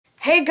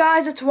Hey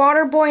guys, it's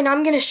Waterboy, and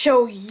I'm gonna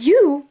show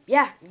you,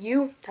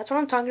 that's what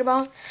I'm talking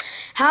about,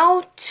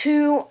 how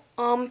to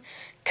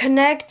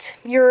connect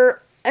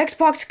your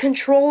Xbox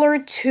controller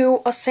to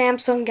a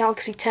Samsung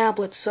Galaxy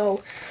tablet.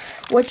 So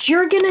what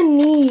you're gonna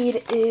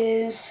need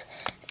is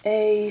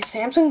a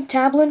Samsung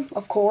tablet,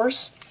 of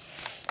course,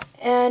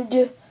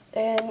 and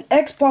an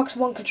Xbox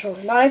One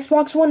controller, not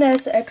Xbox One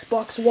S,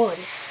 Xbox One.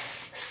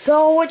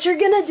 So what you're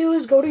gonna do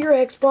is go to your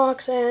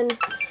Xbox and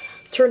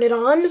turn it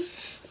on.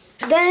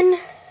 Then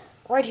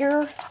right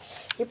here,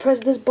 you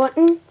press this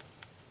button.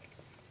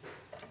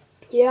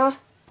 Yeah.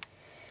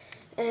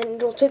 And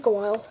it'll take a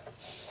while.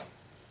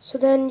 So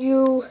then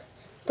you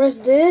press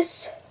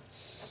this.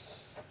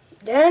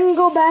 Then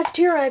go back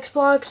to your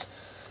Xbox.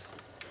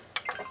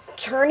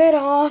 Turn it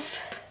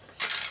off.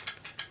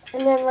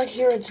 And then right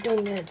here it's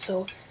doing that.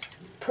 So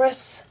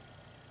press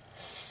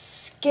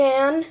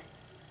scan.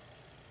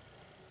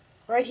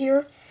 Right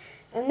here.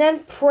 And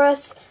then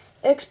press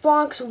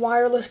Xbox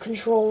wireless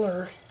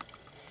controller.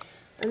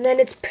 And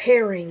then it's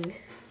pairing.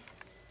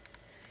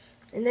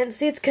 And then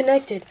see, it's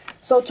connected.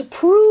 So to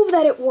prove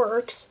that it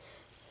works,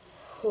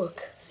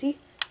 look, see?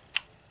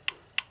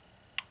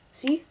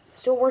 See?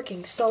 Still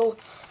working. So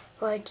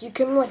like you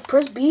can like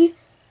press B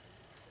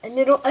and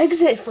it'll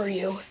exit for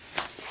you.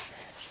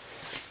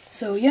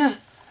 So yeah.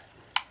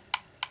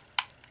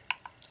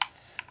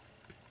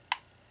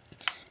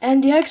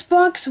 And the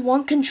Xbox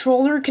One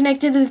controller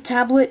connected to the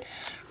tablet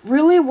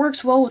really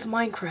works well with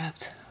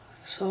Minecraft.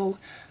 So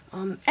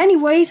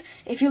anyways,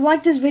 if you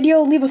like this video,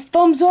 leave a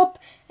thumbs up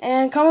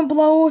and comment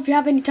below if you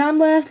have any time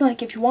left,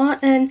 like if you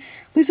want, and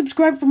please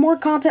subscribe for more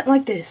content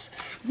like this.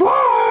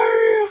 Bye!